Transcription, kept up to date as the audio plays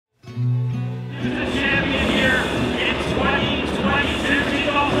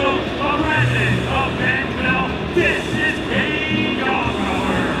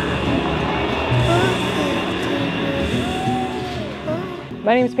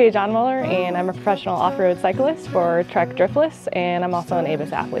My name is Paige Onweller, and I'm a professional off-road cyclist for Trek Driftless, and I'm also an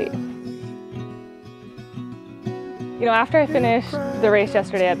ABIS athlete. You know, after I finished the race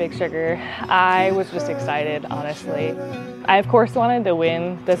yesterday at Big Sugar, I was just excited, honestly. I, of course, wanted to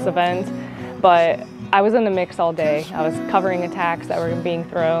win this event, but I was in the mix all day. I was covering attacks that were being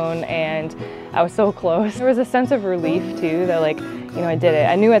thrown, and I was so close. There was a sense of relief, too, that, like, you know, I did it.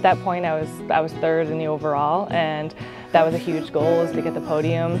 I knew at that point I was third in the overall, and that was a huge goal, is to get the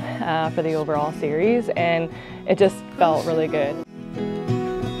podium for the overall series, and it just felt really good.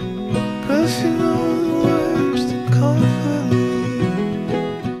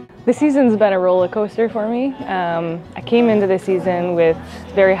 This season's been a roller coaster for me. I came into this season with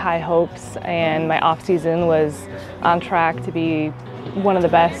very high hopes, and my off season was on track to be one of the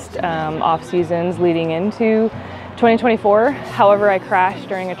best off seasons leading into 2024. However, I crashed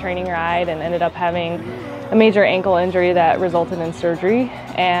during a training ride and ended up having a major ankle injury that resulted in surgery,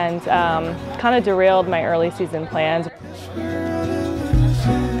 and kind of derailed my early season plans.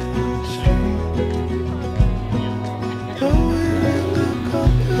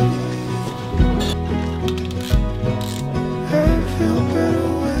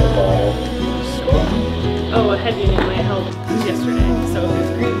 Oh, a head unit might help yesterday, so it's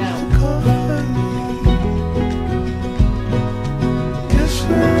great now.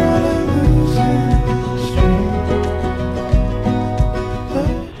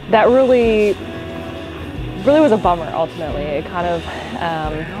 That really was a bummer, ultimately. It kind of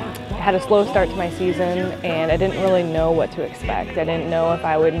had a slow start to my season, and I didn't really know what to expect. I didn't know if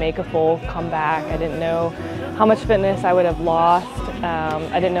I would make a full comeback. I didn't know how much fitness I would have lost.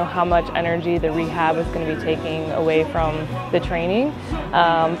 I didn't know how much energy the rehab was going to be taking away from the training.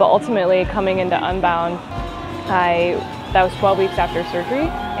 But ultimately, coming into Unbound, that was 12 weeks after surgery,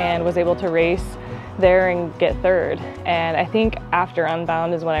 and was able to race there and get third. And I think after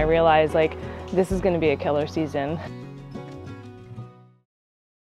Unbound is when I realized, like, this is going to be a killer season.